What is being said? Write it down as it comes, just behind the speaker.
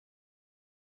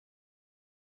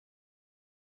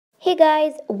Hey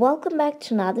guys, welcome back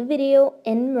to another video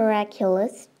in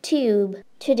Miraculous Tube.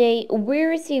 Today we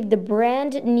received the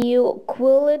brand new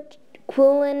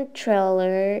Qilin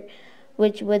trailer,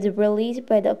 which was released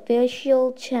by the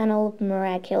official channel of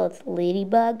Miraculous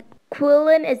Ladybug.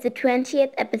 Qilin is the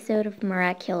 20th episode of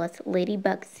Miraculous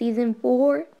Ladybug Season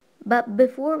 4. But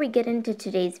before we get into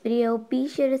today's video, be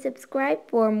sure to subscribe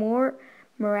for more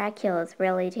Miraculous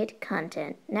related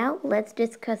content. Now let's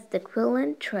discuss the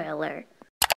Qilin trailer.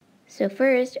 So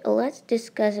first, let's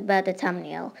discuss about the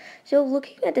thumbnail. So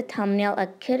looking at the thumbnail, I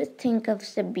could think of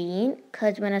Sabine,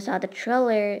 because when I saw the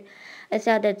trailer, I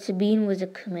saw that Sabine was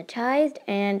akumatized,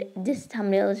 and this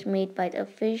thumbnail is made by the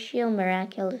official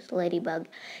Miraculous Ladybug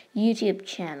YouTube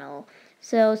channel.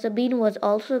 So Sabine was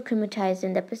also akumatized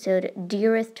in the episode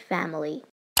Dearest Family.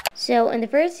 So in the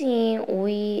first scene,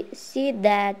 we see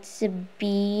that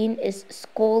Sabine is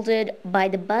scolded by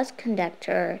the bus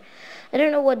conductor. I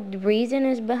don't know what the reason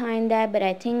is behind that, but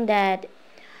I think that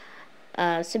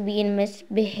Sabine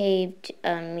misbehaved.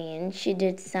 She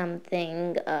did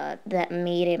something that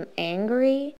made him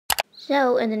angry.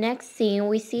 So in the next scene,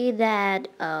 we see that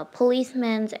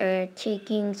policemen are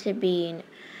taking Sabine,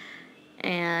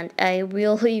 and I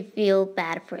really feel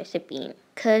bad for Sabine,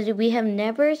 because we have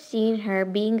never seen her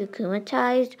being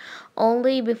akumatized,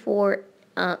 only before,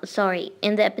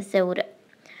 in the episode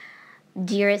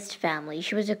Dearest Family.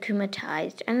 She was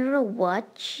akumatized. I don't know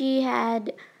what she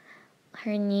had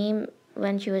her name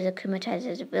when she was akumatized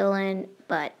as a villain,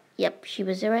 but yep, she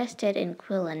was arrested in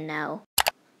Qilin now.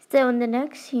 So in the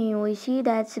next scene, we see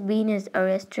that Sabine is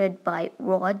arrested by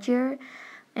Roger,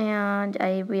 and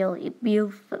I really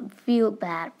feel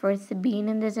bad for Sabine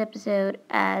in this episode,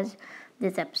 as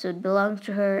this episode belongs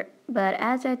to her. But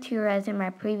as I theorized in my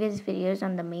previous videos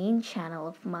on the main channel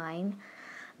of mine,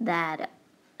 that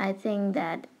I think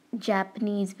that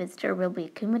Japanese visitor will be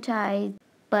akumatized,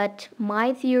 but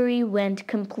my theory went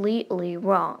completely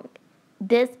wrong.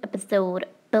 This episode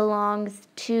belongs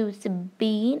to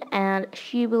Sabine, and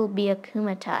she will be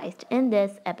akumatized in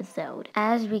this episode,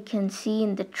 as we can see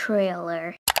in the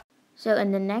trailer. So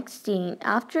in the next scene,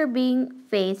 after being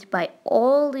faced by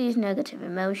all these negative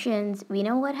emotions, we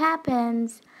know what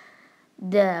happens.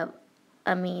 The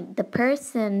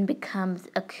person becomes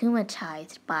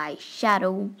akumatized by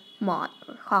Shadow Moth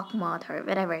or Hawk Moth or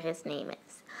whatever his name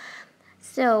is.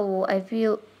 So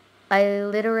I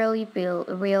literally feel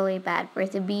really bad for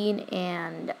Sabine,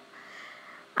 and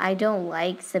I don't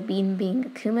like Sabine being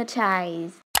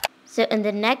akumatized. So in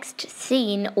the next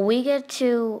scene, we get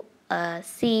to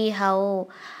see how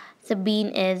Sabine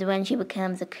is when she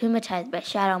becomes akumatized by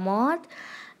Shadow Moth.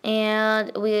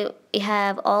 And we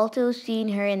have also seen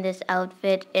her in this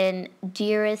outfit in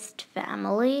Dearest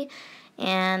Family,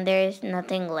 and there's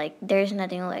nothing like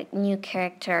new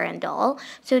character and all.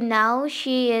 So now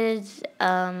she is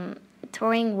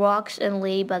throwing rocks in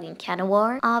Ladybug and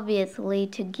Canawar, obviously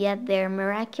to get their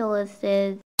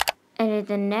Miraculouses. And in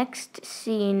the next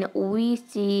scene, we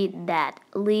see that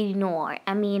Ladybug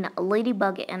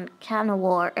and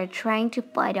Canawar are trying to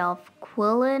fight off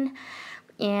Qilin.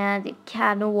 And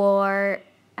Canawar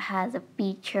has a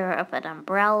feature of an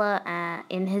umbrella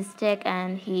in his stick,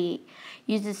 and he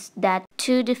uses that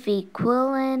to defeat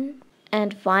Qilin.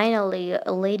 And finally,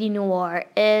 Lady Noir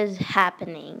is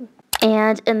happening.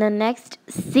 And in the next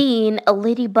scene,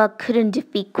 Ladybug couldn't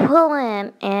defeat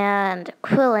Qilin, and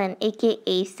Qilin,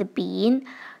 aka Sabine,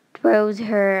 throws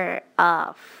her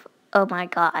off. Oh my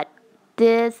god.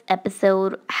 This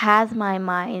episode has my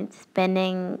mind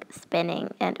spinning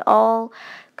and all,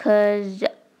 because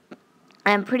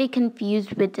I'm pretty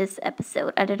confused with this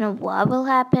episode. I don't know what will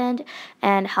happen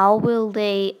and how will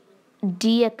they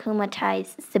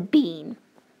de-akumatize Sabine.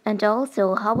 And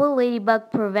also, how will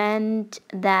Ladybug prevent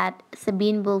that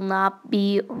Sabine will not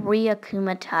be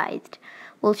re-akumatized?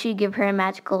 Will she give her a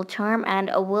magical charm, and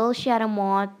will Shadow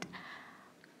Moth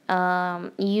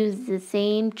use the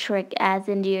same trick as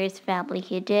in Dearest Family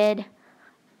he did?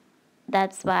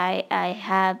 That's why I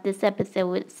have this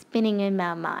episode spinning in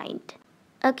my mind.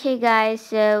 Okay guys,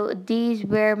 so these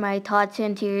were my thoughts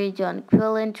and theories on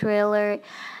Qilin trailer.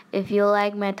 If you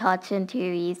like my thoughts and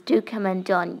theories, do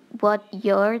comment on what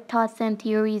your thoughts and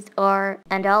theories are.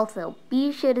 And also,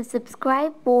 be sure to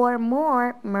subscribe for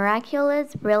more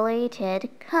Miraculous related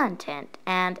content.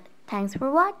 And thanks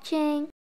for watching.